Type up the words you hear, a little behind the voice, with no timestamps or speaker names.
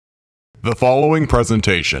The following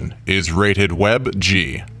presentation is rated Web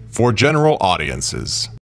G for general audiences.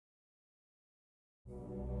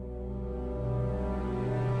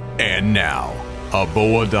 And now, a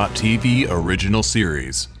BOWA.TV original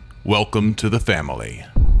series. Welcome to the Family.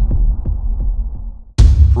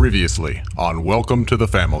 Previously on Welcome to the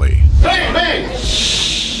Family. Hey!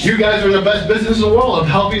 You guys are in the best business in the world of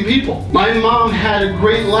helping people. My mom had a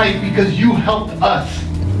great life because you helped us.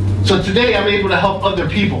 So today I'm able to help other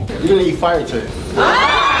people. You're gonna eat fire today.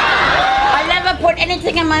 I never put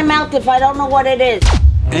anything in my mouth if I don't know what it is.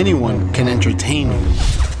 Anyone can entertain you,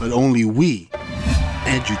 but only we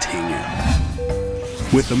edutain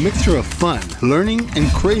you. With a mixture of fun, learning,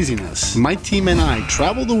 and craziness, my team and I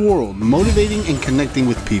travel the world motivating and connecting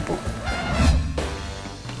with people.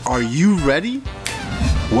 Are you ready?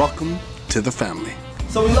 Welcome to the family.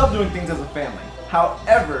 So we love doing things as a family.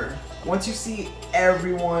 However, once you see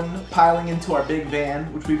everyone piling into our big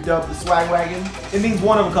van, which we've dubbed the swag wagon, it means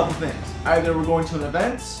one of a couple things. Either we're going to an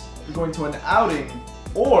event, we're going to an outing,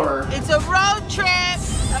 or It's a road trip.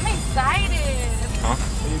 I'm excited. Huh?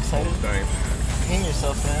 Are you excited? Hang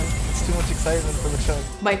yourself, man. It's too much excitement for the show.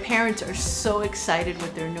 My parents are so excited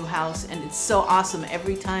with their new house, and it's so awesome.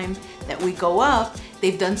 Every time that we go up,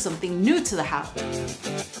 they've done something new to the house.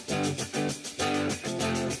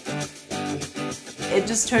 It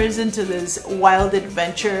just turns into this wild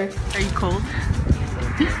adventure. Are you cold?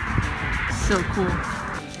 So cool.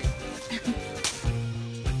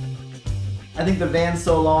 I think the van's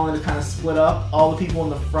so long that it's kind of split up. All the people in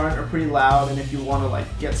the front are pretty loud, and if you want to like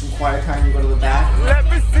get some quiet time, you go to the back. Let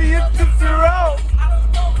me see it to zero.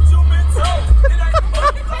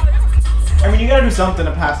 I mean, you gotta do something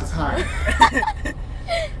to pass the time.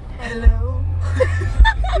 Hello.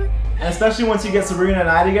 And especially once you get Sabrina and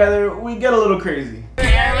I together, we get a little crazy.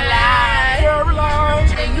 Caroline.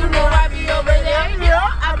 And you know I be over there.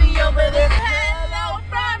 Yeah, I be over there. Hello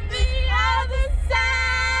from the other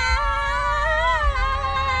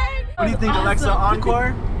side. What do you think, Alexa?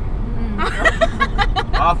 Encore?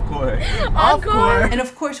 Off-core. Encore. And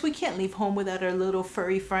of course, we can't leave home without our little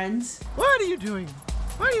furry friends. What are you doing?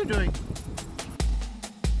 What are you doing?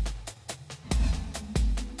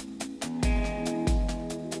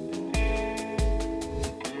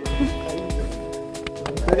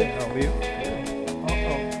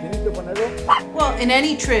 Well, in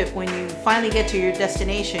any trip, when you finally get to your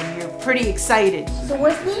destination, you're pretty excited. So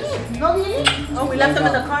where's Lily? No Lily? Oh, we left them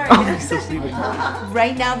in the car.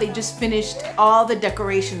 Right now, they just finished all the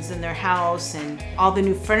decorations in their house, and all the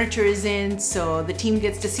new furniture is in, so the team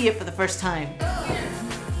gets to see it for the first time.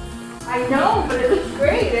 I know, but it looks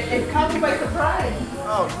great. It caught me by surprise.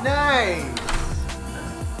 Oh, nice.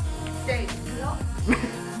 Stay.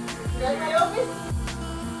 You like my office?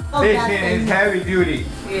 Oh, This God, shit thank is you. heavy duty.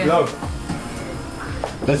 Yeah. Look.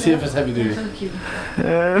 Let's see if it's heavy duty.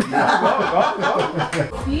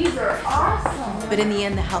 These are awesome. But in the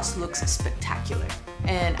end, the house looks spectacular.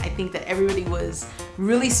 And I think that everybody was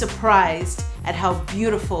really surprised at how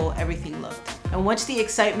beautiful everything looked. And once the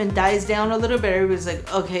excitement dies down a little bit, everybody's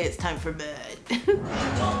like, okay, it's time for bed.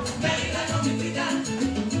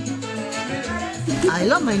 I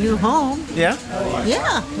love my new home. Yeah?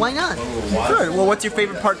 Yeah, why not? Good. Well, what's your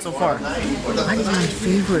favorite part so far? What is my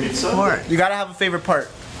favorite part? You gotta have a favorite part.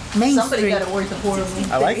 Main Somebody Street. got to work the poor of me.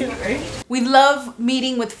 I like it. We love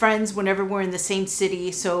meeting with friends whenever we're in the same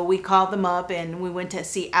city, so we called them up and we went to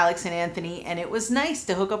see Alex and Anthony, and it was nice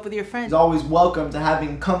to hook up with your friends. He's always welcome to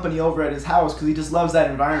having company over at his house because he just loves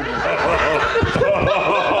that environment.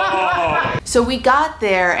 So we got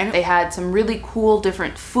there and they had some really cool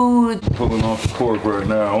different food. Pulling off the cork right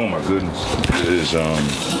now. Oh my goodness, it is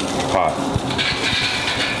hot.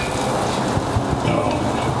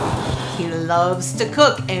 He loves to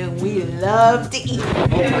cook and we love to eat. Oh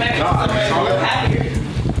my god, that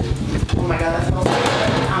smells good.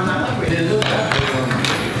 I'm not hungry.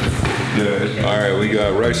 Yeah. All right, we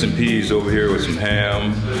got rice and peas over here with some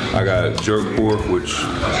ham. I got jerk pork, which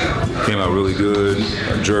came out really good.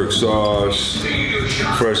 Jerk sauce,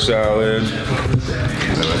 fresh salad. Yeah,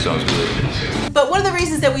 that sounds good. But one of the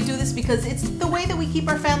reasons that we do this because it's the way that we keep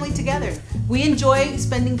our family together. We enjoy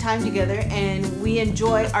spending time together and we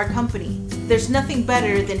enjoy our company. There's nothing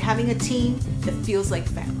better than having a team that feels like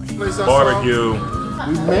family. Barbecue.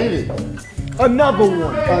 We made it. Another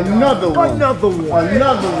one. Another one. Another one.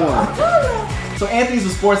 Another one. So Anthony's a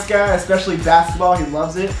sports guy, especially basketball. He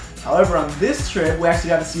loves it. However, on this trip, we actually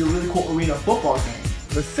got to see a really cool arena football game.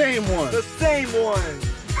 The same one. The same one.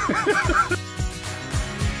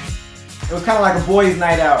 It was kind of like a boys'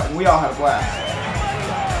 night out, and we all had a blast.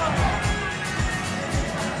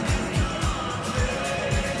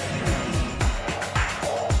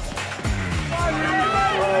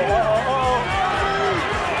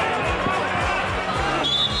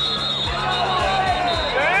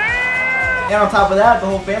 And on top of that, the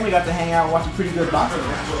whole family got to hang out and watch a pretty good boxing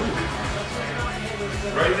match.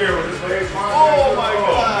 Right there with his legs. Oh my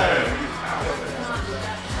God!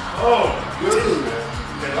 Oh, dude.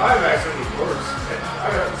 The live action was worse.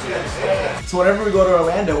 I got to see that. So whenever we go to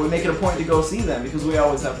Orlando, we make it a point to go see them because we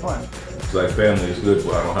always have fun. It's like family is good,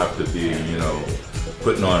 but I don't have to be, you know,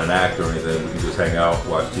 putting on an act or anything. We can just hang out,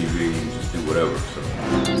 watch TV, and just do whatever. So.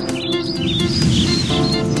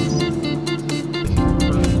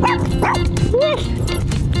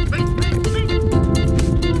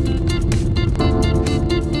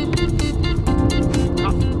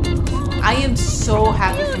 I am so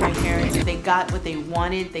happy for my parents. They got what they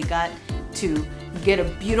wanted. They got to get a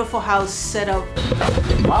beautiful house set up.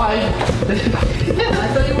 Bye. I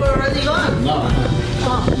thought you were already gone. No.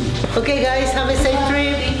 Oh. Okay, guys, have a safe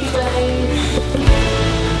trip. Thank you, guys.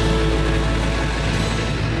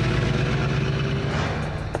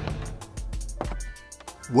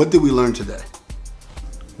 What did we learn today?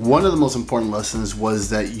 One of the most important lessons was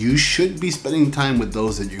that you should be spending time with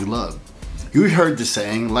those that you love. You heard the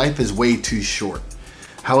saying, life is way too short.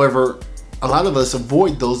 However, a lot of us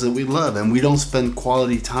avoid those that we love and we don't spend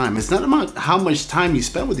quality time. It's not about how much time you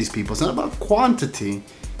spend with these people. It's not about quantity,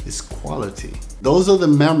 it's quality. Those are the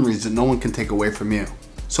memories that no one can take away from you.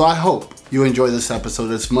 So I hope you enjoy this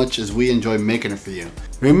episode as much as we enjoy making it for you.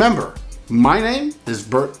 Remember, my name is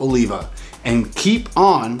Bert Oliva, and keep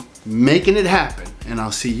on making it happen. And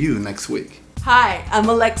I'll see you next week. Hi, I'm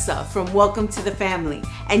Alexa from Welcome to the Family.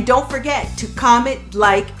 And don't forget to comment,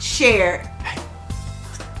 like, share.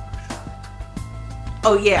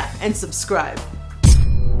 Oh yeah, and subscribe.